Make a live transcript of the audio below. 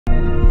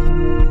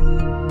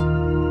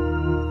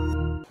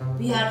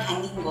we are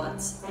hanging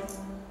gods.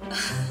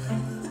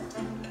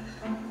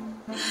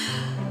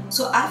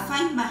 So I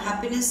find my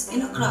happiness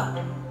in a crowd.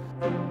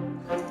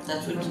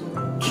 That's what you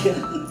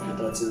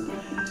That's it.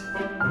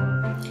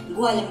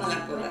 Goale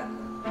मलाई बोलाएको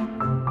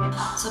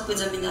सबै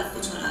जमिनदारको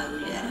छोराहरू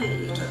ल्याएर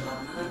एउटा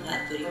घरमा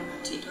रातभरि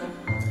छिटो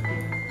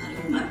अनि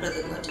my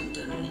brother got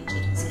internal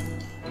injuries and he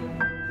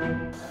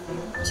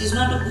died. She's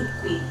not a good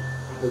queen.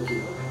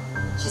 Okay.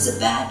 She's a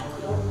bad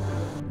queen.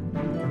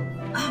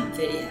 I'm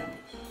very happy.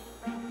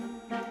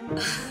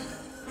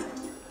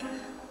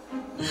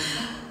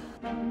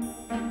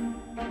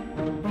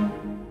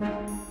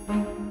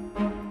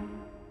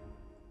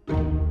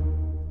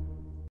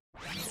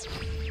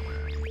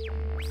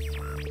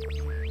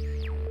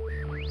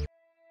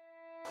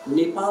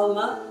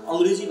 नेपालमा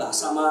अंग्रेजी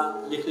भाषामा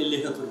लेख्ने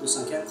लेखकहरूको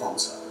संख्या कम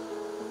छ।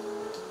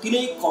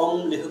 तिनै कम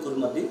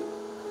लेखकहरूमध्ये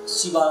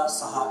शिबा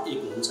शाह एक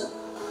हुनुहुन्छ।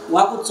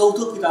 उहाँको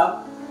चौथो किताब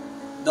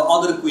द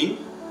अदर क्वीन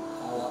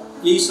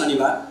यही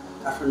शनिबार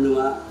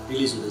काठमाडौँमा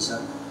रिलिज हुँदैछ।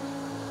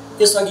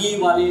 त्यसअघि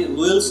उहाँले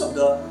लोयल शब्द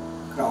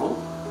crown,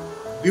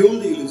 beyond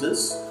the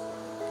इल्युजन्स,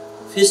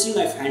 facing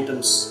my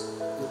फ्यान्टम्स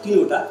यो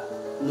तीनवटा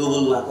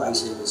नोभल उहाँको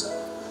आइसकेको छ।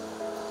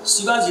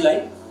 शिवाजीलाई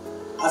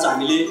आज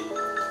हामीले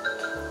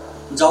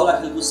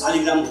जावलाखेलको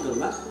शालिग्राम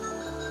होटलमा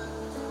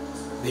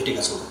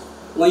भेटेका छौँ।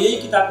 उहाँ यही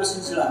किताबको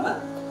सिलसिलामा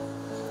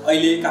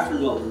अहिले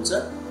काठमाडौँमा हुनुहुन्छ।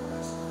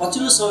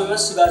 पछिल्लो समयमा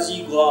शिवाजी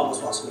गोवामा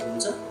बसोबास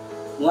गर्नुहुन्छ।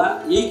 उहाँ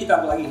यही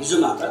किताबको लागि हिजो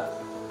मात्र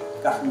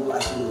काठमाडौँ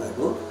आइपुग्नु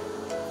भएको हो।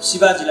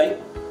 शिवाजीलाई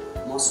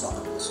म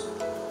स्वागत गर्छु।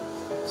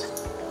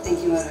 Thank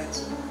you, Manoj.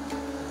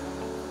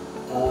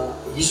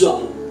 हिजो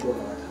आउनुभयो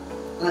गोवाबाट।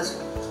 हजुर।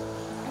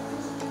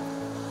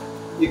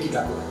 यो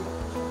किताबको लागि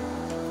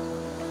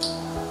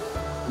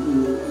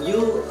यो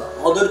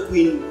अदर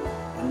क्वीन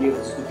भन्ने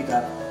हजुरको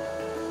किताब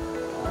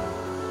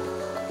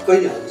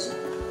कहिले आउँदैछ?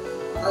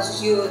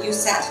 हजुर यो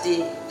स्याटरडे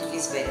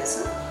रिलिज भइरहेछ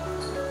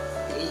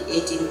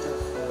 18th of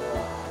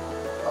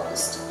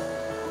August.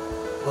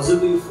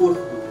 हजुरको यो फोर्थ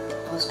बुक?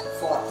 हजुर,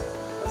 फोर्थ।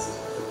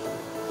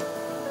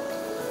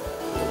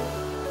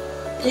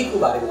 के को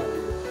बारेमा?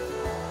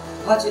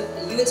 हजुर,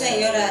 यो चाहिँ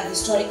एउटा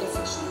हिस्टोरिकल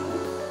फिक्सन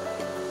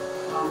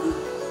हो।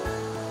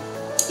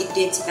 It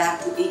dates back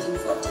to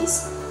 1840s।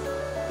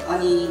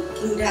 अनि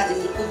किङ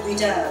राजेन्द्रको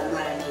दुईटा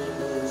महारानी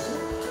हुनुहुन्छ।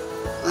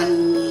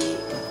 अनि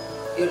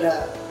एउटा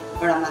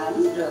बडा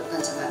महारानी र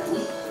कान्छा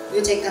महारानी। यो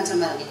चाहिँ कान्छा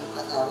महारानीको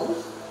कथा हो।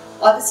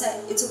 Other side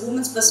it's a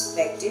women's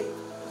perspective.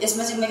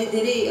 यसमा चाहिँ मैले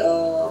धेरै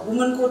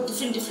वुमनको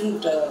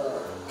डिफ्रेन्ट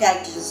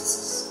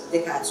क्यारेक्टरिस्टिक्स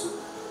देखाएको छु।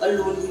 A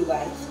lonely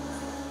wife,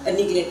 a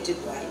neglected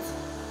wife,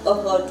 a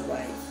hurt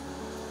wife.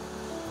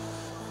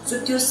 So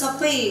त्यो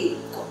सबै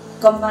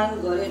कम्बाइन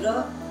गरेर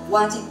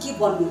उहाँ चाहिँ के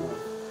बन्नुभयो,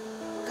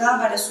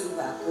 कहाँबाट सुरु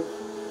भएको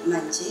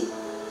मान्छे,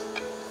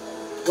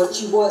 what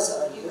she was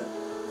earlier,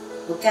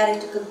 her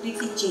character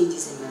completely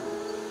changes in her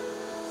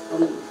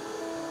from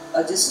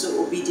just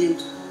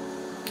obedient.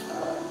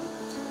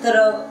 तर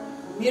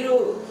मेरो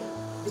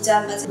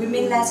विचारमा चाहिँ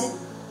वुमेनलाई चाहिँ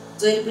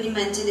जहिले पनि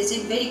मान्छेले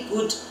चाहिँ भेरी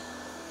गुड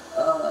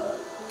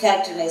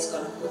क्यारेक्टराइज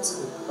गर्न खोज्छ,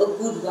 a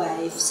good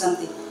wife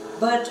something,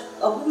 but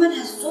a woman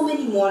has so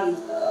many more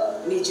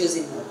natures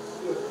in her.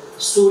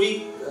 Story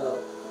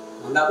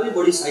भन्दा पनि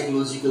बढी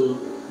साइकोलोजिकल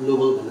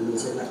नोभल भन्नु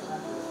मिल्छ होइन?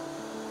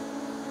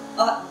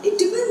 It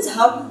depends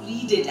how you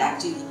read it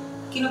actually.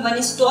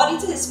 किनभने स्टोरी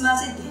चाहिँ यसमा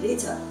चाहिँ धेरै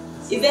छ,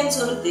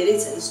 इभेन्ट्सहरू धेरै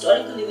छ,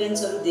 हिस्टोरिकल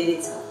इभेन्ट्सहरू धेरै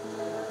छ।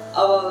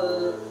 अब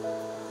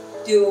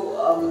त्यो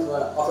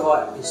अथवा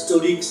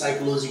हिस्टोरिक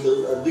साइकोलोजिकल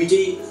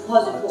दुईटै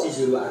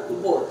चिजहरू आएको।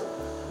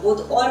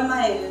 both all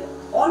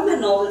my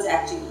novels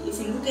actually, if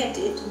you look at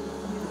it,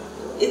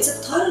 it's a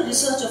thorough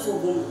research of a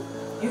woman.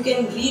 You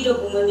can read a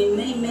woman in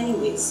many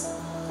ways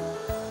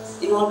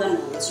in all my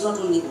novels, not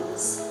only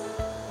ones.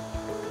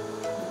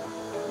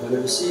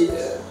 भनेपछि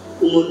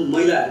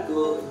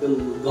महिलाहरूको एकदम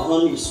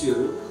गहन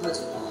इस्युहरू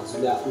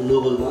हजुरले आफ्नो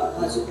नोभलमा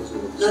हालेको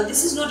छु। No,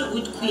 this is not a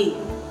good queen.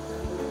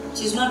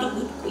 She's not a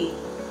good queen.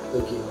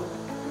 Okay.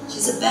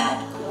 She's a bad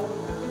queen.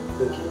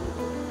 Okay.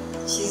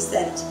 She's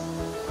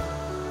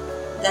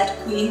that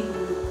queen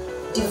who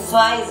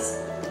defies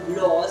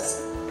laws,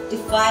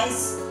 defies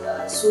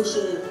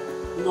social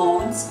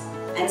norms,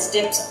 and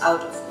steps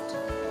out of it.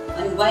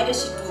 And why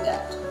does she do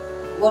that?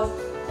 What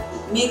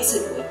makes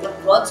her do it? What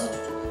brought her to do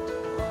it?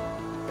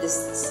 Is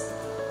this?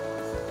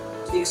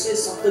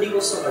 170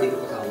 वर्ष अगाडिको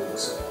कथा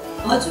हुनुपर्छ।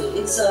 हजुर,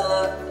 it's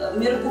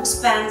मेरो book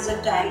spans a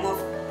time of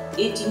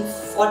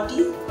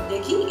 1840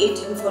 देखि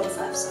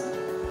 1845 सम्म।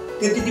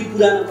 त्यति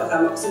पुरानो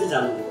कथामा कसरी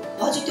जानुभयो?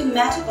 हजुर, त्यो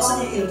म्याटर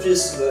कसरी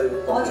इन्ट्रेस्ट गर्यो?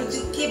 हजुर,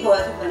 त्यो के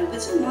भयो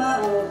भनेपछि म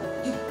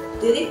यो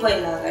धेरै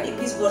पहिला अगाडि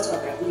 20 वर्ष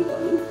अगाडि पनि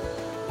भनौँ,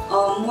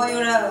 म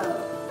एउटा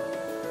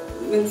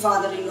मेरो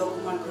फादर इन ल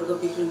कुमार खड्ग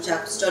विक्रम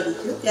च्याप्टर स्टडी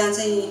थियो, त्यहाँ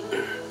चाहिँ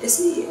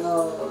यसै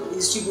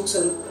हिस्ट्री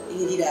बुक्सहरू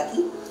हेरिरहेको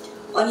थिएँ।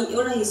 अनि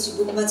एउटा हिस्ट्री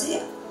बुकमा चाहिँ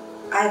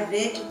आई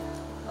रेड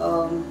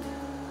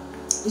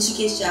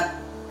ऋषिकेश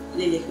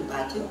च्यापले लेख्नु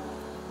भएको थियो,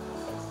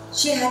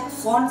 she had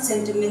fund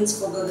sentiments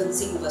for Gagan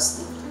Singh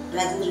बस्ने,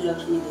 राजेन्द्र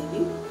लक्ष्मी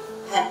देवी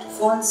ह्याड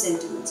फन्ड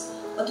सेन्टिमेन्ट्स।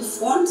 त्यो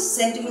फन्ड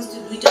सेन्टिमेन्ट्स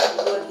त्यो दुईवटा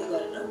वर्डले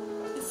गरेर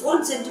त्यो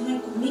फोन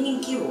सेन्टिमेन्टको मिनिङ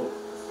के हो?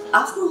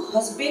 आफ्नो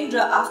हस्बेन्ड र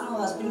आफ्नो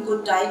हस्बेन्डको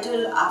टाइटल,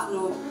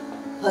 आफ्नो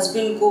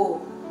हस्बेन्डको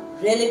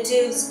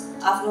रिलेटिभ्स,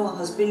 आफ्नो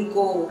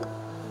हस्बेन्डको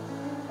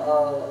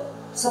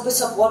सबै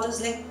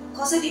सपोर्टर्सलाई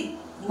कसरी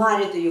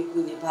मार्यो त यो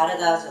कुने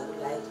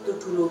भारदाजहरूलाई, त्यो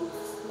ठुलो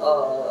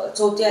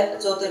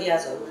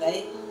चौतरियाजहरूलाई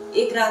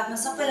एक रातमा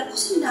सबैलाई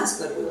कसरी नाश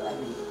गर्यो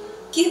आइमाईले?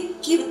 के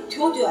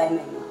थियो त्यो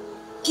आइमाईमा?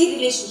 के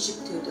रिलेसनसिप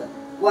थियो त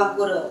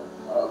उहाँको र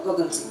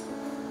गगनसिंहको?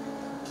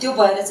 त्यो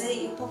भएर चाहिँ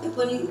यो पक्कै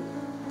पनि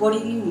बढी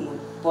नै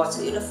हुनुपर्छ।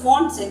 एउटा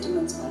फन्ड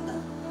सेन्टिमेन्ट्स भन्दा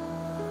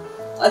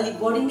अलिक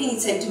बढी नै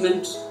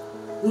सेन्टिमेन्ट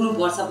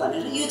हुनुपर्छ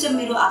भनेर यो चाहिँ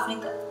मेरो आफ्नै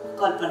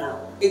कल्पना हो।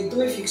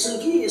 एकदमै फिक्सन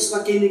कि यसमा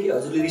केही न केही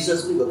हजुरले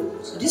रिसर्च पनि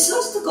गर्नुभएको छ?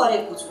 रिसर्च त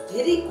गरेको छु,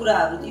 धेरै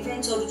कुराहरू,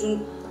 इभेन्ट्सहरू जुन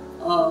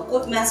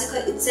coat massacre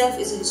itself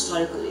is a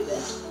historical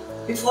event.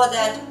 Before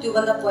that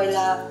त्योभन्दा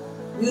पहिला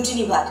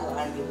म्युटिनी भएको थियो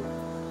आर्मीमा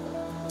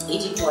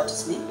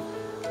 1840s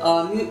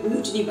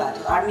म्युटिनी भएको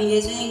थियो। आर्मीले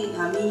चाहिँ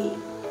हामी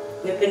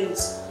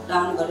वेपन्स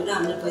डाउन गरेर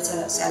हामीले पैसा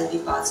स्यालेरी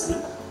पाएको छैन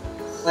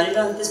भनेर,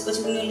 अनि त्यसपछि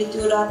उनीहरूले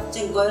त्यो रात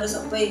चाहिँ गएर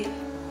सबै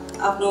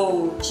आफ्नो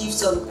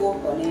चिफ्सहरूको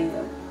भने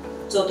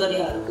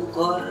चौतरियाहरूको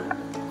घर,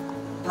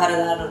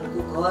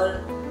 भारदारहरूको घर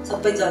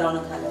सबै जलाउन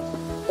थाल्यो।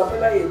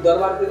 तपाईँलाई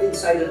दरबारको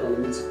इन्साइडर भन्नु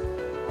मिल्छ?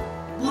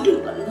 Not at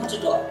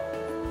all.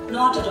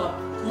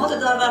 म त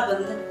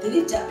दरबारभन्दा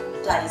धेरै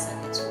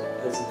टाढिसकेको छु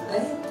है।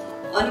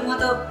 अनि म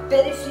त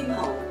पेरिफ्रीमा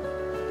हो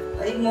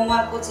है, म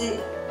उहाँको चाहिँ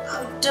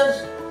आउटर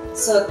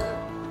सर्कल।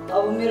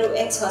 अब मेरो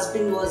x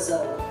husband was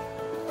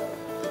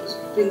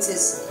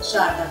princess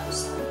शारदाको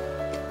sun,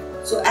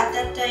 so at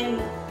that time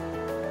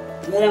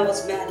when I was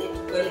married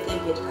कहिले काहीँ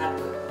भेटघाट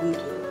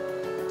हुन्थ्यो,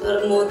 तर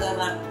म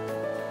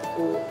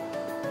दरबारको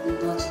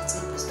नजिक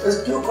चाहिँ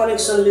त्यस्तो त्यो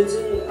कनेक्सनले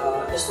चाहिँ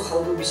यस्तो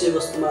खालको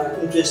विषयवस्तुमा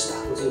इन्ट्रेस्ट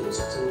भएको चाहिँ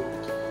हुनसक्छ?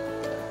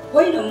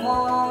 होइन,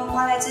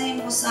 मलाई चाहिँ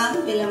म सानो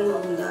बेलामा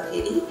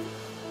हुँदाखेरि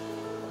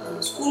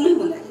स्कुलमै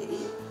हुँदाखेरि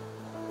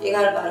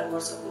 11-12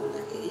 वर्षको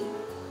हुँदाखेरि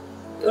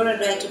एउटा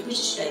राइटर,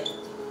 ब्रिटिस राइटर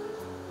थियो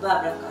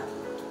बाबरा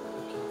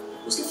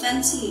कार्टलेट। उसले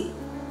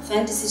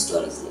फ्यान्टेसी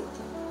स्टोरिज लेख्थ्यो।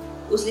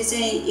 उसले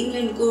चाहिँ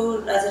इङ्ल्यान्डको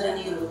राजा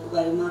रानीहरूको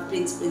बारेमा,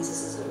 प्रिन्स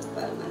प्रिन्सेसेसहरूको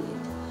बारेमा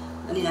लेख्थ्यो।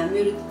 अनि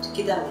हामीहरू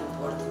किताबहरू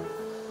पढ्थ्यौँ।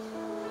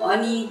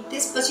 अनि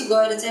त्यसपछि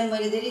गएर चाहिँ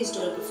मैले धेरै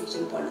हिस्टोरिकल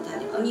फिक्सन पढ्न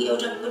थालेँ। अनि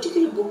एउटा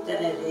particular book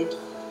that I read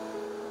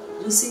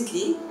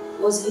recently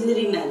was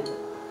Hillary म्यान्टल।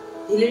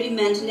 Hillary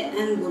म्यान्टलले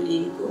an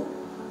बोलिनको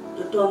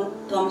र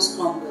टमस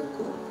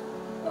क्रमवेलको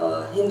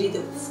हेनरी द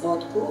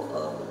फोर्थको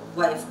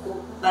वाइफको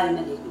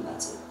बारेमा लेख्नु भएको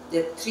छ।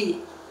 देयर थ्री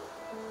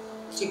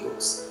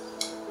बुक्स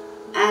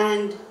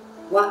एन्ड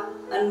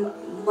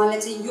मलाई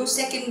चाहिँ यो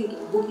सेकेन्ड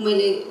बुक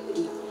मैले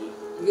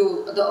यो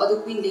द अदर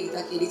क्विन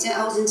लेख्दाखेरि चाहिँ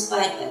I was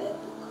inspired by that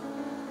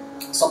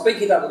book. सबै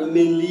किताबहरू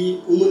मेनली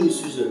वुमन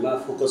इस्युजहरूमा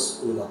फोकस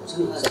हुनुभएको छ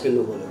नि, सबै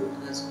नोभलहरू।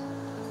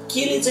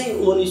 केले चाहिँ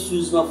वुमन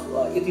इस्युजमा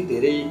यति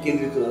धेरै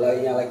केन्द्रित हुनलाई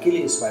यहाँलाई केले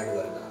इन्सपायर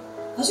गरेन?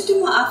 हजुर, त्यो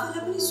म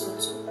आफैलाई पनि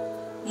सोध्छु।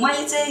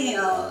 मैले चाहिँ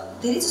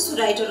धेरै जस्तो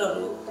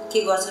राइटरहरू के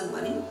गर्छन्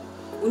भने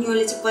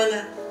उनीहरूले चाहिँ पहिला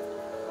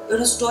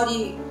एउटा स्टोरी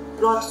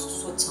प्लट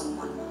सोध्छन्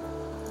मनमा,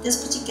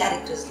 त्यसपछि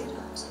क्यारेक्टर्स लिएर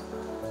आउँछ।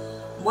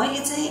 मैले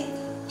चाहिँ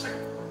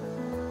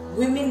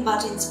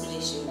वुमेनबाट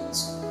इन्सपिरेसन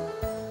लिन्छु।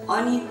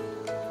 अनि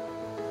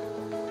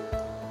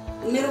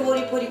मेरो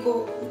वरिपरिको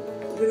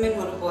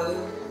वुमेनहरू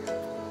भयो,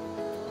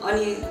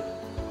 अनि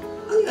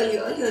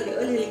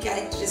अलिअलि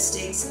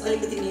क्यारेक्टरिस्टिक्स,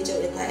 अलिकति नेचर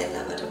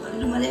यताबाट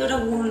भनेर मैले एउटा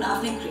वुमन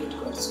आफ्नै क्रिएट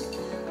गर्छु।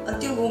 अनि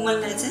त्यो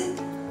वुमनलाई चाहिँ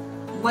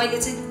मैले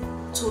चाहिँ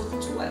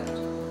छोड्छु,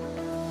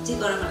 जे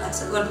गर्न मन लाग्छ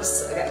गर्नुहोस्,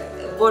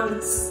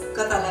 बढ्नुहोस्,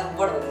 कतालाई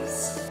बढाउनुहोस्।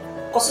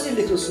 कसरी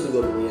लेख्न सुरु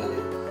गर्नुभयो यहाँले?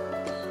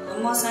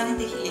 म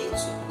सानैदेखि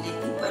लेख्थेँ।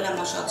 पहिला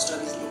म short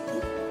stories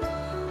लेख्थेँ।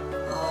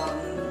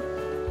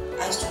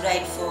 I used to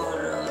right for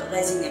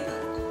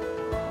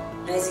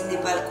rising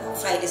नेपालको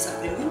फ्राइडे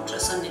सप्लिमेन्ट र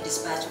सन्डे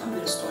डिस्प्याचमा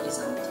मेरो स्टोरिज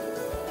आउँथ्यो।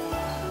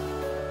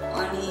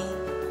 अनि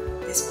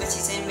त्यसपछि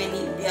चाहिँ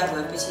मैले बिहा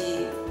भएपछि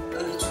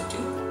अलि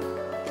छुट्यो।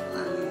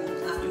 अनि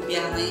आफ्नो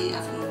बिहामै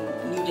आफ्नो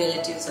न्यू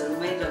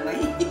रिलेटिभ्सहरूमै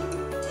रमाएँ।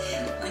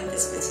 अनि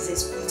त्यसपछि चाहिँ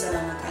स्कुल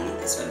चलाउन थालेँ,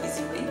 त्यसमा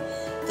बिजी भएँ।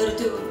 तर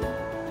त्यो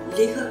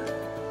लेखक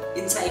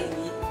inside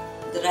me,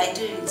 the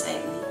writer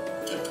inside me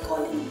kept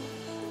calling.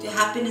 त्यो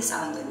ह्याप्पिनेस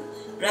आउँदैन।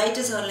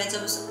 राइटर्सहरूलाई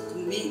जब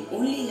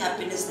only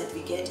happiness that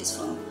we get is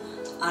from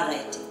our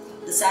writing,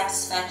 the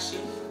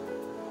satisfaction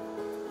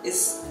is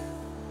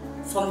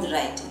from the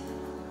writing.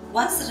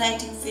 Once the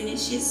writing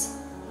finishes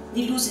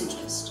we loose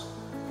interest.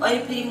 अहिले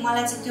फेरि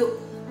मलाई चाहिँ त्यो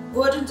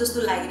burden जस्तो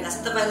लागिरहेको छ।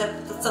 तपाईँलाई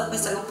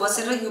सबैसँग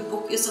बसेर यो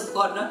बुक यो सब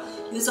गर्न,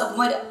 यो सब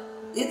मैले,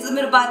 यो त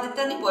मेरो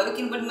बाध्यता नै भयो,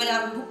 किनभने मैले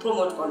आफ्नो बुक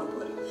प्रमोट गर्नु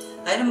पऱ्यो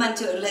होइन।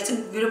 मान्छेहरूलाई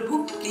चाहिँ मेरो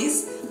बुक प्लिज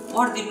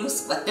पढिदिनुहोस्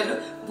भनेर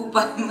बुक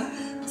बारेमा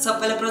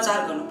सबैलाई प्रचार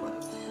गर्नु पऱ्यो।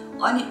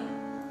 अनि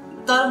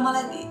तर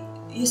मलाई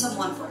यो सब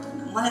मन पर्दैन।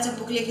 मलाई चाहिँ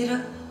बुक लेखेर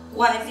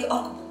क्वाइटली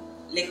अर्को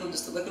बुक लेखौँ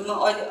जस्तो भयो। म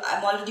अहिले आइ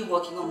am already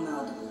working on my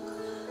other book,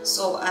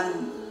 so I am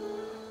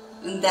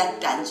in that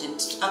tangent.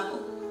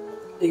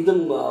 एकदम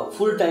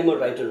फुल टाइमर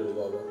राइटर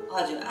हुनुभयो?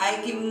 हजुर, I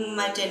give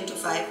my 10 to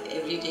 5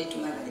 every day to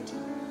my writing.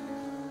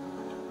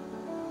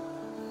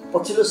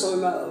 पछिल्लो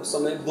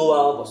समय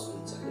गोवामा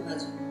बस्नुहुन्छ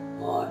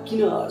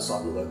किन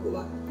सर्नुभयो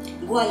गोवा?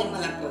 गोवाले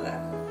मलाई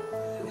बोलाएको।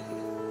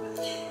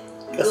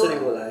 कसरी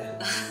बोलायो?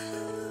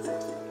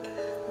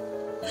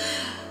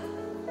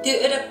 त्यो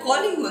एउटा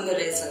कलिङ हुँदो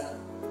रहेछ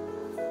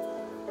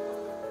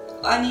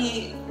अनि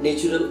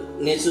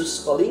नेचर्स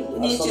कलिङ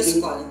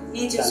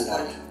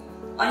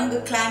अनि the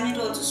climate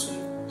also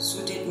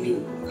suited me.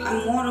 I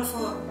more of a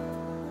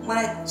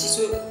मलाई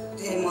चिसो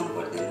धेरै मन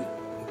पर्दैन।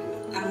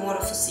 आइ more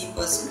of a C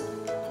person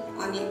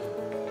अनि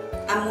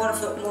आइ मोर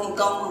अफ म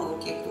गाउँमा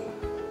हुर्केको।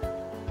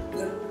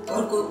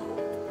 घरको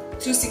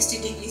 360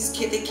 डिग्रिज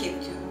खेतै खेत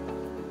थियो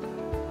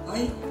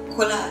है,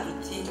 खोलाहरू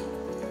थिए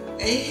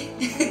है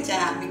जहाँ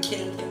हामी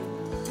खेल्थ्यौँ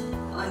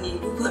अनि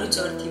रुखहरू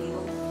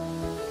चढ्थ्यौँ।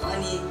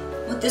 अनि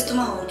म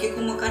त्यस्तोमा हुर्केको।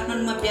 म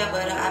काठमाडौँमा बिहा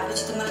भएर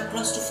आएपछि त मलाई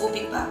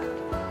क्लस्ट्रोफोबिक भयो।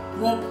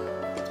 म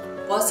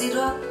बसेर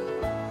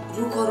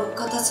रुखहरू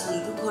कता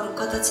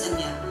छन्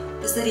यहाँ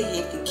त्यसरी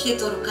हेर्थेँ,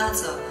 खेतहरू कहाँ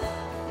छ।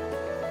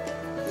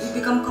 You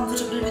become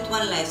comfortable with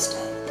one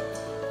lifestyle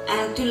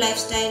and त्यो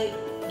लाइफस्टाइल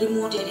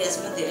रिमोट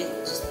एरियाजमा धेरै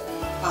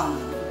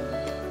पाउँदैन।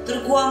 तर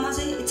गोवामा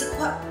चाहिँ इट्स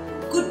अ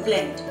गुड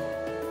ब्लेन्ड।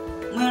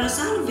 म एउटा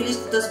सानो भिलेज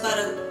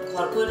 10-12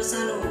 घरको एउटा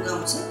सानो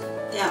गाउँ छ,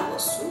 त्यहाँ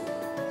बस्छु।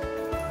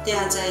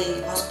 त्यहाँ चाहिँ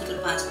हस्पिटल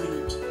 5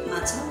 मिनटमा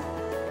छ,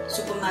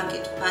 सुपर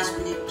मार्केट 5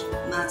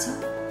 मिनटमा छ,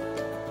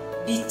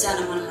 बिच जान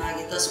मन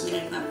लागे 10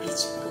 मिनटमा बिच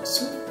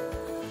पुग्छु।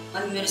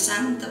 अनि मेरो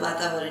शान्त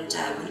वातावरण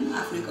चाह्यो भने म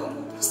आफ्नै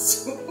गाउँमा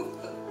बस्छु।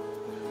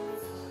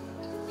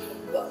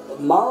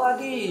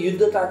 माओवादी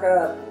युद्धताका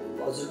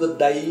हजुरको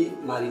दाइ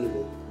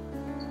मारिनुभयो,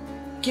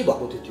 के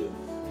भएको थियो त्यो?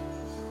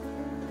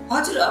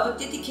 हजुर अब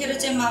त्यतिखेर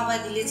चाहिँ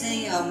माओवादीले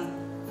चाहिँ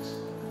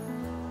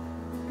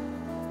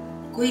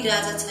कोही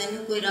राजा छैन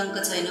कोही रङ्क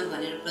छैन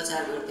भनेर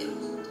प्रचार गर्दै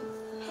हुनुहुन्थ्यो।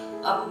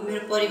 अब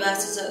मेरो परिवार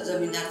चाहिँ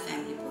जमिनदार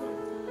फ्यामिली पऱ्यो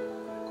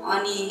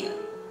अनि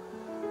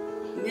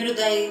मेरो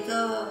दाइ त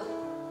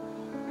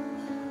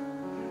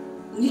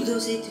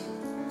निर्दोषै थियो,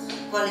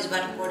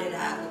 कलेजबाट पढेर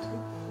आएको थियो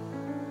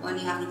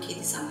अनि आफ्नो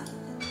खेती सम्हाल्दै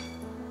थियो।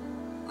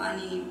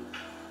 अनि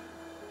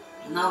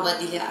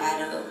माओवादीले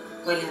आएर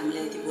कहिले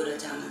हामीलाई यति बोरा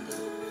चामल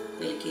दियो,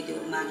 कहिले के त्यो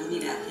मागि नै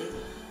रहेको थियो,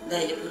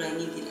 दाइले पुऱ्याइ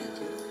नै दिइरहेको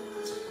थियो।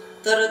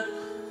 तर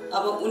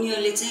अब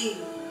उनीहरूले चाहिँ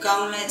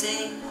गाउँलाई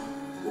चाहिँ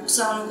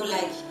उक्साउनुको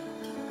लागि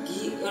कि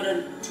एउटा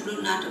ठुलो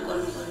नाटक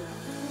गर्नु पर्यो।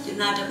 त्यो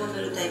नाटकमा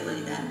मेरो दाइ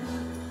बलिदान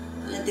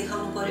मलाई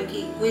देखाउनु पर्यो कि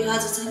कोही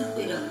राजा छैन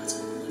कोही रङ्ग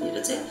छैन भनेर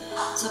चाहिँ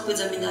सबै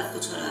जमिनदारको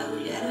छोराहरू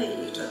ल्याएर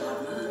एउटा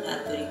घरमा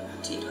रातभरि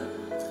कुटेर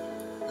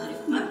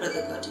मारेको। My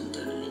brother got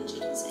internal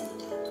injuries and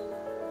death.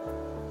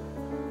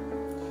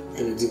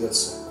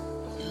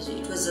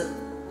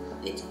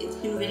 It's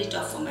been very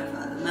tough for my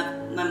father.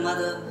 My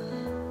mother,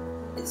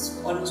 it's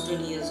almost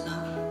 20 years now.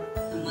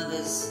 My mother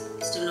is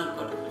still not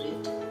got over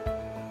it.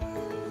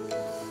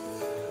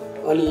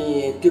 अनि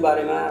त्यो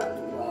बारेमा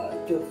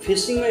त्यो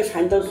फेसिङ माई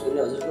फ्यान्टम्स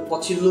भन्ने हजुरको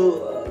पछिल्लो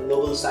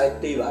नोभल सायद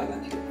त्यही बारेमा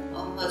थियो।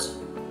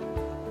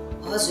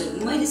 हजुर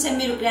मैले चाहिँ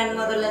मेरो ग्रान्ड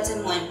मदरलाई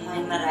चाहिँ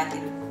माइन्डमा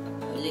राखेर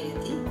लेखेको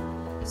थिएँ।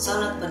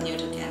 सनत भन्ने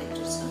एउटा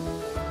क्यारेक्टर छ,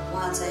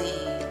 उहाँ चाहिँ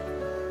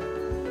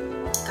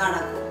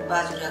काँडाको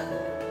बाजुराको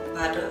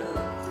बाट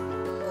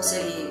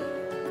कसरी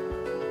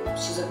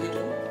she's a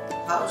widow,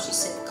 how she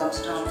comes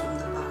down from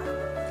the pahad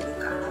from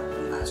Khanal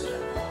from Bajura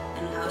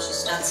and how she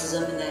starts the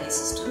zamindari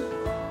system.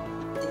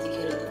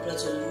 त्यतिखेर त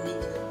प्रचलन नै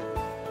थियो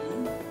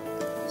हैन,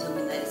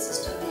 जमिनदारी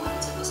सिस्टम उहाँ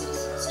चाहिँ कसरी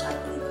स्टार्ट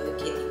गर्नुभयो,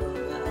 खेती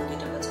गर्नुभयो, आफ्नो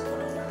केटा बच्चा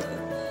पढाउनु भयो,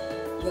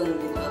 यङ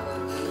विधवा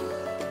भयो।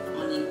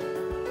 अनि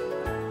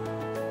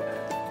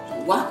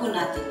उहाँको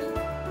नातिले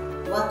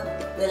उहाँको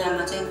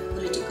बेलामा चाहिँ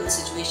पोलिटिकल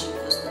सिचुएसन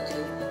कस्तो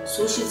थियो,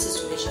 सोसियल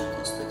सिचुएसन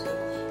कस्तो थियो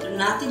र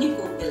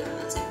नातिनीको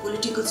बेलामा चाहिँ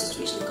पोलिटिकल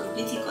सिचुएसन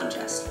कम्प्लिटली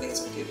कन्ट्रास्ट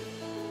भइसक्यो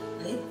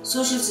है,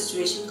 सोसियल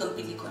सिचुएसन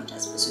कम्प्लिटली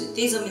कन्ट्रास्ट भइसक्यो।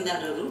 त्यही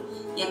जमिनदारहरू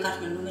यहाँ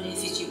काठमाडौँमा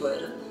रेफ्युजी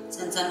भएर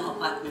सानो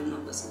अपार्टमेन्टमा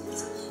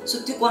बसिरहेछ। सो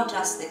त्यो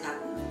कन्ट्रास्ट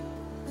देखाएको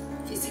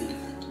फेसिङ माई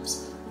फ्यान्टम्स।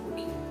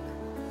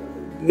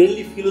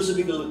 मेनली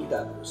फिलोसोफिकल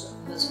किताबहरू छ।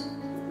 हजुर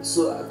सो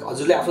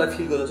हजुरले आफूलाई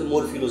फिल गर्नुहुन्छ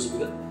मोर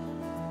फिलोसोफिकल?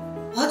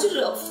 हजुर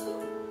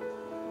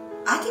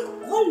I think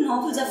all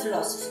novels are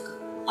philosophical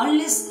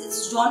unless it's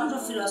genre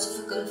of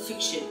philosophical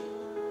fiction.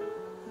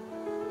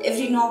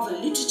 Every novel,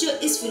 literature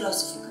is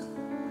philosophical.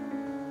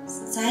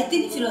 साहित्य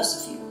नै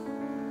फिलोसफी हो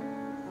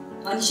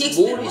अनि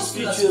Shakespeare was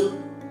spiritual.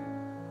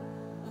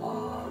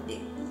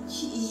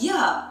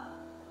 Yeah.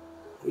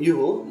 You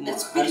हो?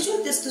 Spiritual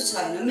त्यस्तो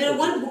छैन। मेरो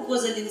one book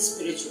was a little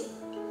spiritual.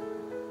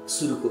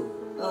 सुरुको?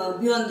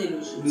 Beyond the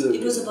Illusions.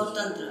 It was about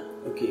tantra.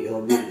 Okay,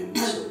 Beyond the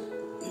Illusions.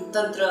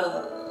 Tantra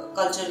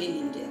culture in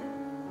India.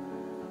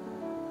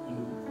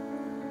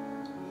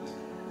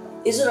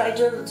 As a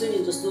writer चाहिँ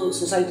जस्तो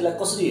सोसाइटीलाई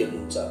कसरी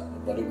हेर्नुहुन्छ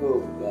भनेको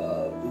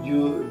you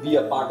be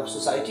a part of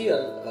society?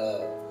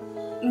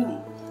 No,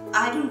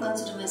 I don't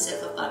consider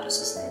myself a part of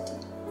society.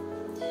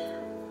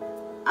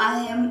 I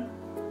am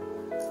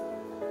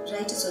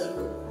writers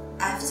earlier.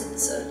 I have said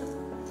this earlier.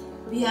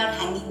 We are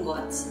hanging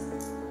gods.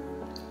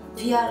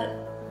 We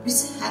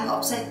hang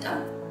upside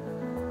down.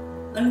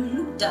 When we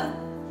look down,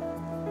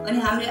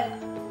 and हामीले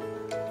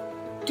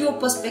त्यो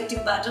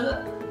पर्सपेक्टिभबाट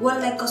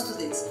वर्ल्डलाई कस्तो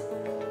देख्छ,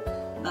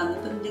 बाङ्गो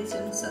पनि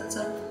देख्न सक्छ,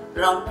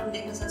 round पनि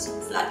देख्न सक्छ,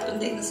 फ्ल्याट पनि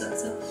देख्न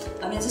सक्छ।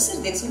 हामीले जसरी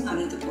देख्छौँ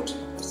हामीले त्यो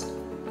पोर्ट्रेट गर्छ।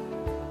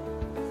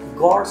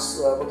 गड्स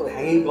मतलब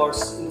ह्याङ्गिङ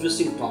गड्स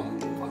इन्ट्रेस्टिङ टर्म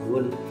भन्नुभयो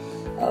नि,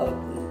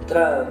 तर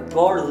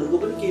गड हुनुको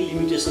पनि केही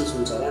लिमिटेसन्स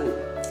हुन्छ होला नि।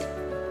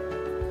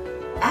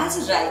 As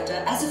a writer,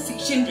 as a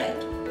fiction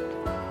writer,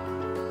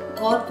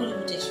 गडको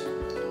limitation,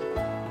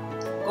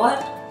 God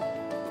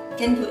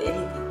can do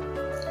anything.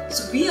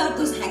 So we are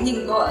those hanging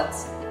gods,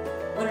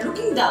 we are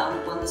looking down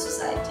upon the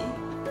society.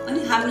 अनि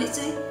हामीले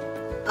चाहिँ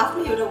आफ्नो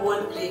एउटा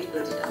वर्ल्ड क्रिएट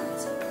गरिरहेको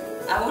छ।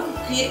 I want to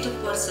create a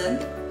person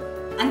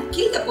and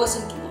kill the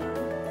person tomorrow.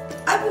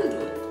 I will do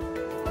it,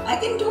 I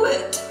can do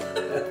it.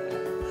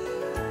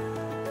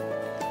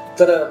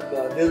 तर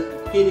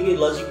केही न केही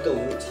लजिक त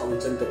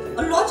हुन्छ नि त।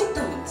 लजिक त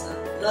हुन्छ,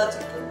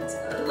 लजिक त हुन्छ।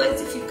 Otherwise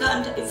if you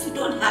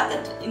don't have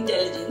that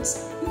intelligence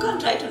you can't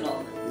right a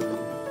novel.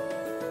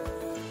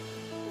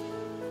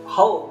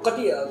 How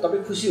कति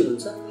तपाईँ खुसी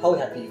हुनुहुन्छ? How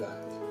happy you are?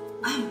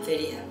 I am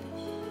very happy.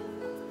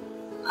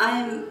 I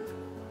am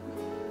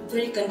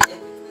very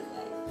content with my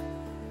life,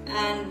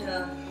 and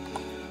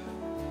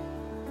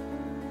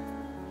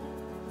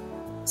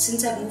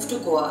since I moved to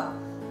Goa,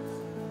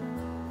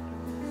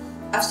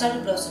 I've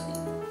started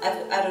blossoming.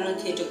 I run a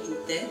theatre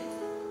group there.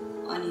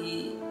 Ani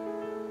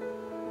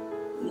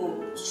mo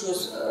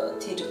shows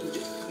theatre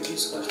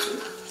produce garchu,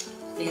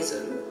 plays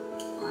haru,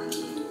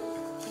 ani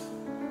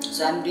so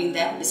I'm doing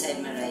that beside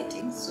my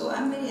writing. So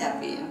I'm very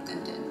happy. I'm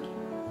content.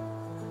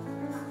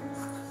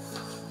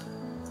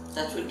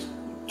 That's it.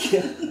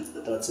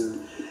 That's it.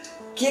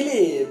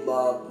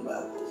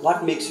 What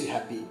makes you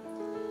happy?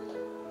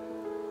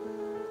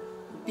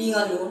 Being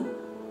alone.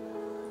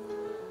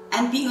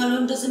 And being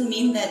alone doesn't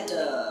mean that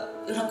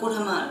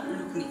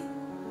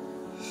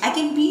I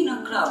can be in a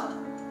crowd.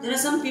 There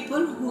are some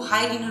people who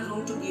hide in a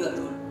room to be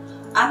alone.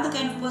 I'm the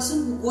kind of person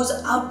who goes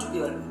out to be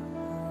alone.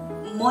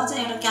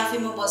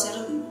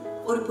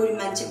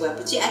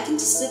 I can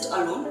just sit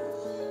alone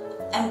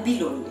and be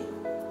lonely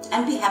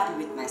and be happy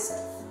with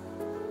myself.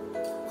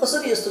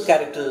 कसरी यस्तो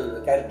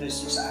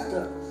characteristics आयो त?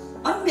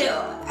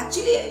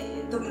 Actually,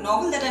 the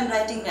novel that I'm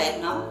writing right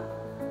now,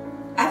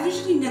 I've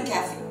written in a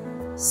cafe,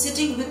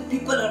 sitting with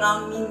people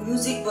around me,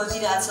 music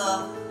बजिरहेछ,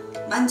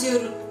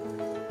 मान्छेहरू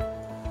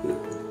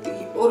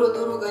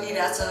ओरोदोरो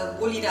गरिरहेछ,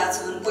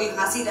 बोलिरहेछन्, कोही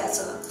हाँसिरहेछ,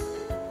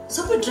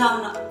 सबै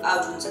drown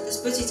out हुन्छ।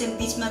 त्यसपछि चाहिँ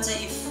बिचमा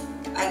चाहिँ if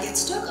I get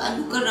stuck, I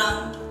look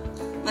around,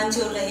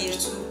 मान्छेहरूलाई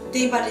हेर्छु,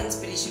 त्यहीबाट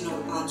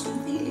इन्सपिरेसनहरू पाउँछु,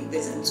 त्यही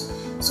लेख्दै जान्छु।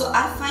 So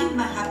I find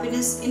my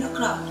happiness in a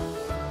crowd,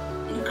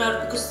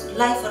 because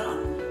life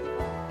around me,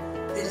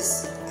 I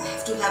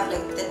have to have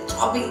like that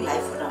throbbing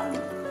life around me.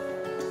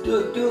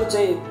 त्यो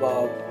चाहिँ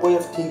way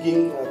of thinking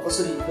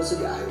कसरी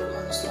आयो होला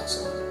जस्तो लाग्छ?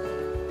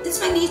 That's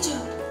my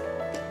nature.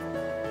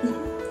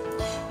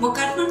 म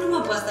काठमाडौँमा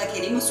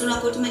बस्दाखेरि म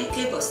सुनाकोटीमा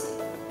एक्लै बस्थेँ,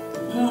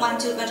 म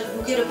मान्छेबाट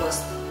लुकेर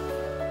बस्थेँ,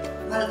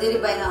 मलाई धेरै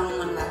बाहिर आउनु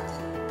मन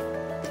लाग्थेन,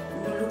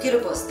 म लुकेर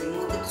बस्थेँ, म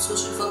त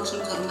सोसल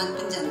फङ्सन्सहरूमा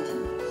पनि जान्थेँ।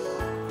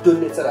 त्यो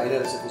नेचर होइन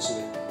रहेछ त्यसो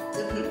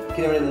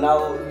किनभने now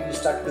you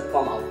start to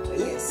come out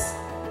होइन।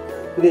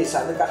 कुनै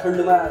हिसाबले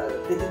काठमाडौँमा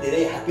त्यति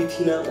धेरै ह्याप्पी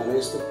थिइनँ भने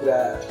जस्तो कुरा।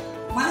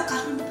 मलाई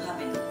काठमाडौँ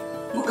भावेन,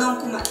 म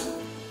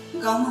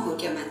गाउँमा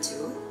हुर्किया मान्छे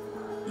हो।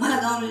 मलाई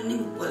गाउँले नै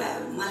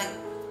बोलायो, मलाई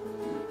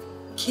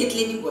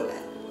खेतले नै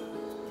बोलायो,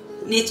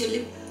 नेचरले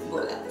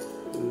बोलायो।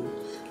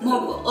 म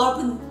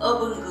अर्बन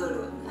गर्ल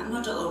हो, I'm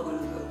not a urban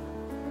girl,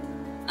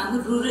 I'm a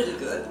rural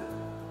girl.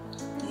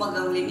 म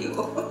गाउँले नै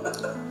हो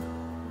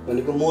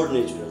भनेको मोर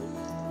नेचुरल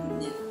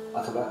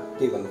अथवा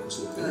त्यही भन्नु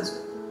खोज्नु।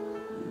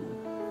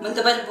 मैले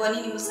तपाईँले भने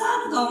नि म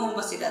सानो गाउँमा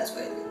बसिरहेको छु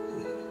अहिले।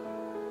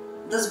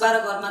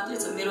 10-12 घर मात्रै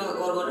छ, मेरो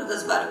घर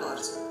 10-12 घर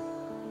छ।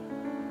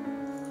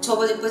 6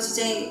 बजेपछि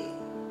चाहिँ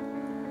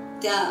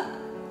त्यहाँ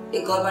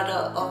एक घरबाट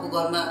अर्को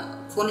घरमा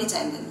फोनै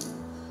चाहिँदैन।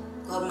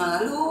 घरमा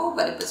हेलो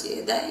भनेपछि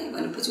दाइ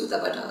भनेपछि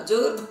उताबाट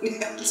हजुर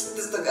भनिहाल्छ,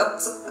 त्यस्तो गाउँ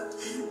छ।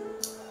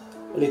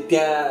 अनि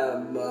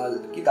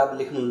त्यहाँ किताब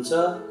लेख्नुहुन्छ,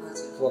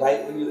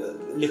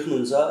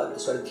 लेख्नुहुन्छ,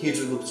 त्यसबाट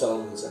थिएटर ग्रुप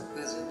चलाउनुहुन्छ।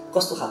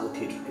 कस्तो खालको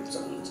थिएटर ग्रुप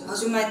चलाउनुहुन्छ?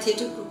 हजुर, my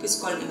theatre group is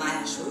called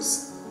Maya Shows.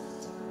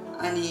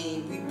 And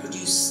we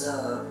produce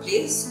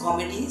plays,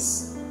 comedies,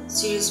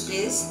 serious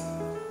plays,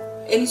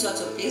 any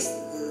sorts of plays.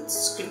 The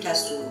script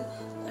has to.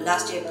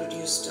 Last year I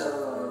produced a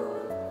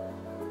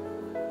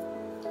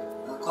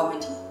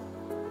comedy.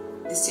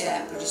 This year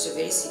I produced a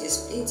very serious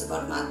play. It's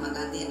about Mahatma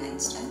Gandhi and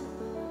Einstein.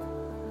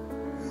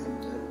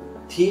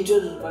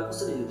 Theatre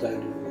कसरी try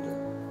गर्नु?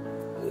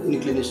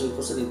 Inclination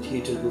कसरी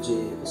थिएटरको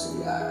चाहिँ कसरी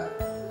आयो?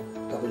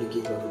 तपाईँले के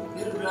गर्नु?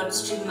 मेरो ब्लड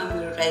स्ट्रिममा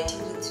मेरो राइटिङ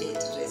र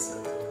थिएटर रहेछ।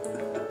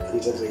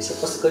 थिएटर रहेछ,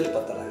 कस्तो कहिले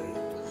पत्ता लाग्यो?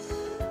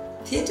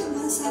 थिएटर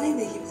मलाई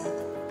सानैदेखि थाहा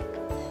थियो।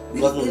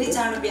 मेरो धेरै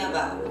चाँडो बिहा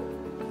भएको,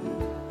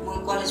 म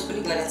कलेज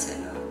पनि गरेको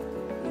छैन,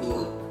 म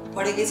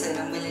पढेकै छैन।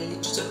 मैले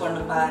लिट्रेचर पढ्न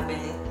पाएँ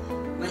भए,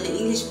 मैले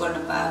इङ्ग्लिस पढ्न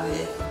पाएँ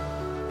भए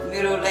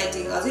मेरो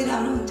राइटिङ अझै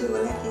राम्रो हुन्थ्यो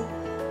होला कि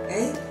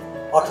है,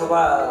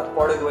 अथवा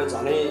पढेको भए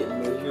झनै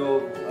यो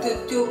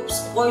त्यो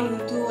स्पोइल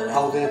हुन्थ्यो होला,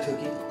 आउँदैन थियो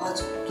कि?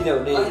 हजुर,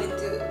 किनभने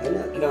होइन,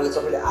 किनभने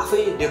तपाईँले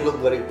आफै डेभलप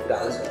गरेको कुरा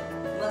हो।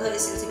 म त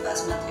एसएलसी पास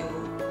मात्रै हो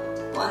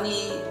अनि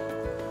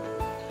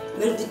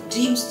मेरो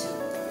ड्रिम्स थियो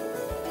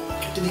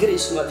त्यतिखेर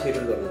स्कुलमा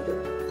थिएटर गर्नुहुन्थ्यो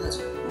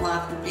हजुर म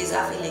आफ्नो प्लेज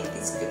आफै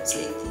लेख्थेँ स्क्रिप्ट्स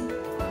लेख्थेँ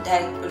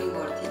डाइरेक्ट पनि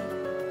गर्थेँ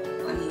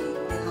अनि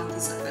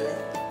देखाउँथेँ सबैलाई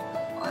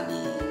अनि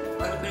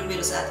अहिले पनि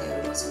मेरो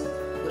साथीहरू मसँग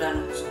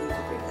पुरानो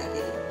स्कुलको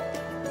भेट्दाखेरि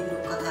तिम्रो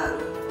कथाहरू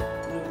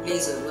तिम्रो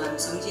प्लेजहरू हामी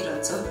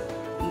सम्झिरहन्छौँ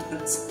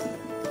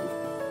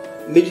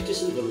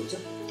मेडिटेसन गर्नुहुन्छ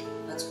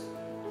हजुर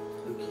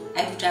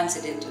आई डु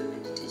ट्रान्सेन्डेन्टल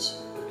मेडिटेसन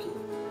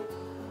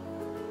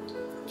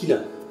किन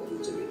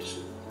गर्नुहुन्छ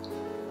मेडिटेसन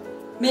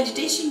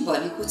मेडिटेसन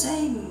भनेको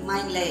चाहिँ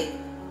माइन्डलाई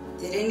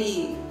धेरै नै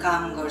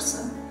काम गर्छ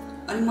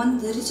अनि मन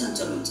धेरै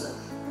चञ्चल हुन्छ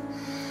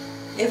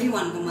एभ्री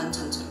वानको मन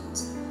चञ्चल हुन्छ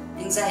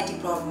एङ्जाइटी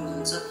प्रब्लम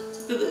हुन्छ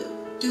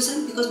त्यो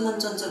चाहिँ बिकज मन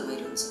चञ्चल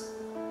भइरहन्छ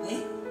है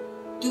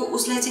त्यो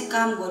उसलाई चाहिँ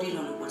काम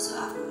गरिरहनुपर्छ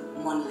आफ्नो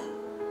मनलाई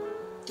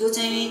त्यो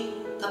चाहिँ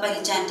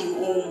तपाईँले च्यान्टिङ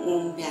ओम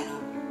ओम बिहान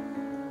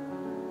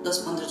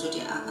 10-15 चोटि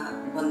आँखा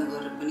बन्द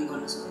गरेर पनि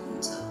गर्न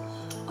सक्नुहुन्छ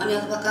अनि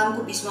अथवा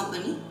कामको बिचमा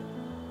पनि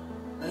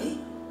है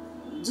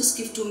just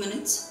give 2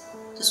 minutes,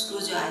 just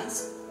close your eyes,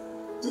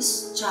 just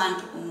chant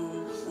Om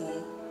Om.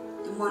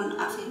 त्यो मन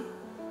आफै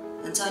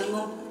जान्छ अनि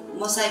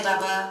म साई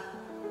बाबा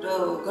र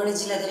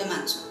गणेशजीलाई धेरै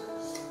मान्छु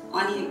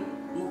अनि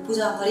म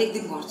पूजा हरेक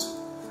दिन गर्छु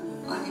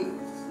अनि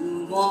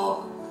म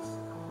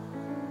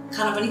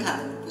खाना पनि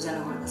खाँदैन पूजा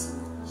नगर्दासम्म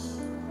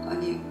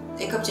अनि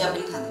एक कप चिया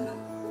पनि खाँदैन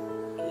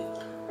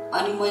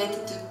अनि मैले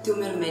त्यो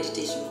मेरो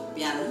मेडिटेसन हो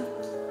बिहान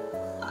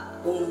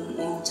ओम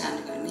ओम चान्ट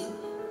गर्ने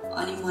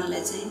अनि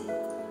मनलाई चाहिँ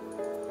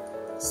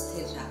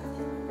स्थिर राख्ने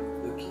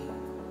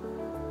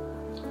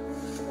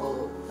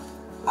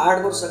 8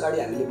 वर्ष अगाडि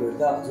हामीले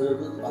भेट्दा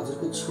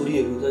हजुरको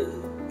छोरीहरू त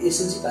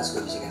एसएलसी पास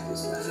गरिसकेका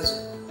थिए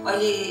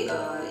अहिले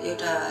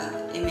एउटा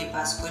एमए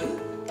पास गर्यो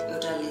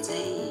एउटाले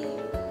चाहिँ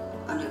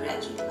अन्डर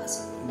ग्रेजुएट पास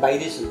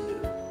बाहिरै छु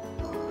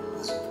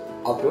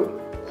अब्रोड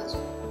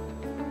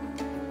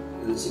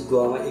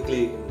गोवामा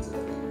एक्लै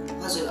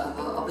हजुर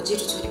अब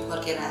जेठो छोरी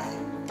फर्केर आयो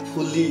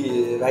फुल्ली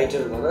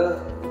राइटर भएर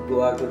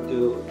गोवाको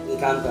त्यो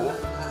एकान्तमा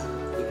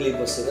एक्लै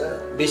बसेर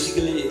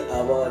बेसिकली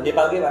अब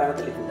नेपालकै बारेमा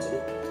त लेख्नुहुन्छ नि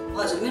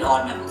हजुर मेरो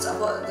अल माई बुक्स अब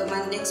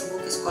my next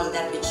book is called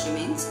That Which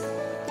Remains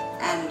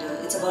and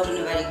it's about a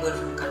Nepali girl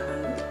from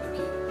Kathmandu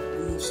who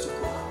moves to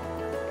Goa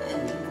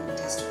and it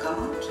has to come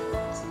out so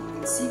you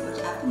can see what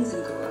happens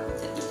in Goa with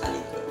that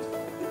Nepali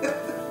girl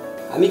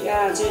हामी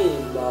कहाँ चाहिँ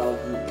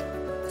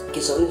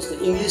के छ भने जस्तो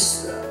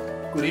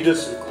इङ्ग्लिसको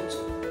रिडर्सहरू कम छ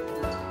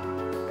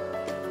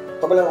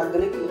तपाईँलाई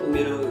लाग्दैन कि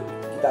मेरो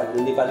किताबहरू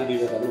नेपाली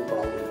रिडरहरूले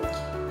पढाउँदैन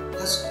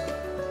हजुर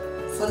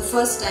For the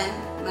first time,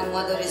 my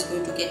mother is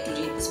going to get to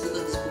read this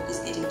because this book is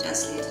getting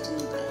translated in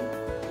Nepali.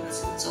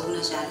 So,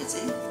 Sheeba Shah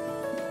चाहिँ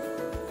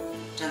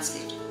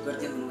translate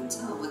गर्दै हुनुहुन्छ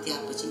अब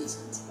त्यसपछि नै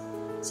सन्छ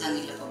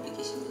साङ्गीला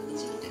पब्लिकेसनले नै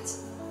जिल्टाछ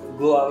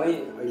गोवामै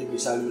अहिले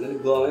विशालले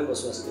गोवामै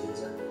बसोबास गरिन्छ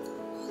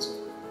हजुर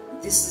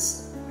दिस इज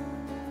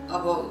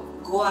अब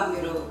गोवा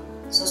मेरो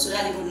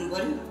ससुराली भन्नु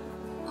पर्यो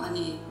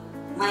अनि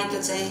माइत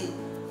चाहिँ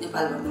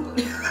नेपाल भन्नु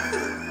पर्यो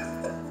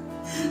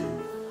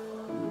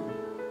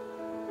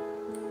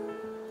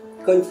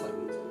कहिले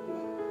फर्किन्छ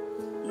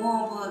म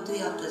अब 2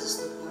 हप्ता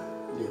जस्तो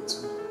लिन्छु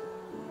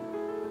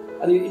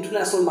अनि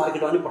इन्टरनेसनल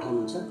मार्केटमा पनि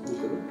पठाउनुहुन्छ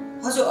बुकहरू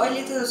हजुर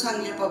अहिले त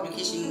साङ्गीला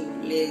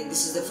पब्लिकेसनले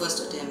this is the first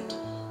attempt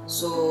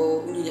so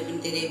उनीहरूले पनि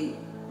धेरै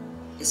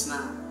यसमा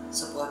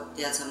सपोर्ट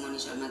दिएको छ मणि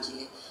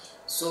शर्माजीले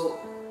सो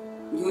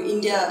यो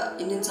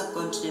इन्डियन सब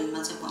कन्टिनेन्टमा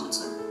चाहिँ पाउँछ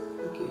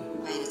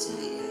बाहिर चाहिँ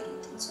अहिले आएर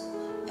दिन्छ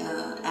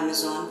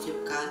एमाजोन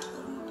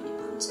फ्लिपकार्टहरूमा पनि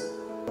पाउँछ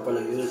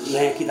तपाईँलाई यो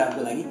नयाँ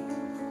किताबको लागि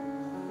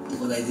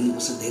बधाई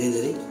दिनुपर्छ धेरै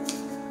धेरै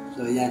र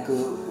यहाँको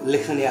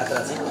लेखन यात्रा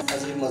चाहिँ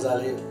अझै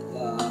मजाले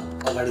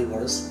अगाडि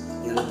बढोस्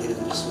यहाँलाई धेरै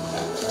धेरै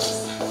शुभकामना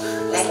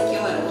थ्याङ्क यू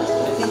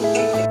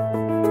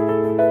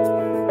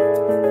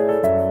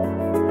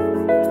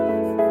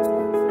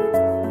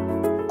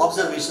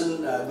अब्जर्भेसन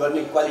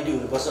गर्ने क्वालिटी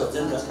हुनुपर्छ हुन्छ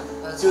नि त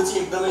त्यो चाहिँ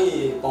एकदमै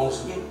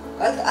पाउँछु कि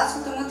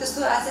आजकल त म त्यस्तो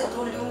आज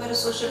टोल्ड यु मेरो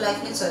सोसियल लाइफ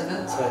नै छैन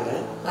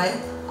है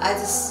I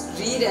just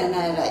read and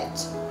I right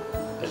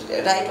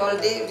all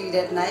day, read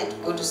at night,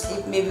 go to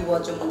sleep, maybe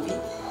watch a movie.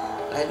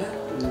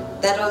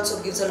 That also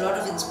gives a lot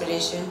of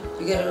inspiration.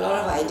 You get a lot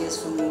of ideas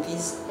from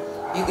movies.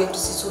 You get to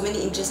see so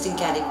many interesting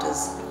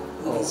characters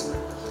in movies.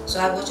 So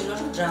I watch a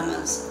lot of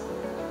dramas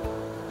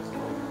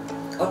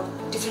or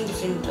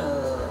different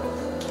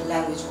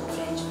language,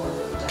 French,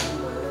 Italian,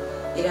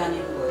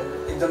 Iranian.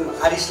 एकदम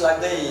आरिस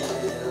लाग्दै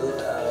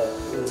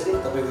हुन्छ नि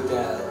तपाईँको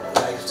त्यहाँ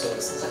life छ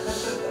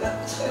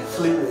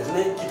film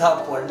हेर्ने किताब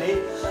पढ्ने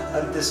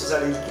अनि त्यस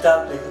पछाडि किताब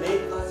लेख्ने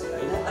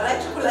होइन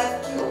राइटरको लाइफ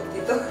के हो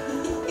त्यो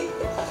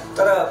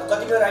तर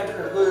कतिपय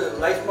राइटरहरूको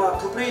लाइफमा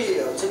थुप्रै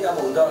हुन्छ नि अब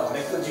हुन त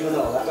हरेकको जीवन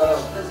होला तर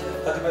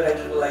कतिपय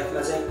राइटरको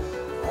लाइफमा चाहिँ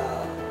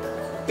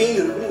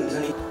पेनहरू पनि हुन्छ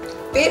नि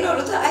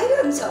पेनहरू त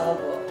आइरहन्छ अब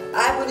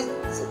आयो भने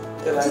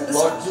त्यसलाई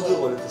ब्लड जुदो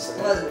भयो त्यसो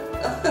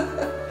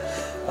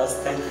हस्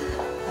thank you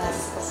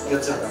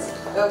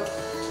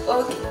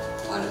Okay,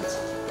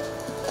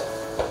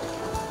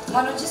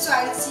 Manoj, so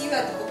I'll see you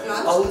at the book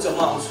launch. हुन्छ म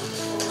आउँछु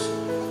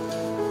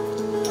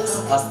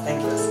हस्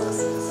थ्याङ्क यू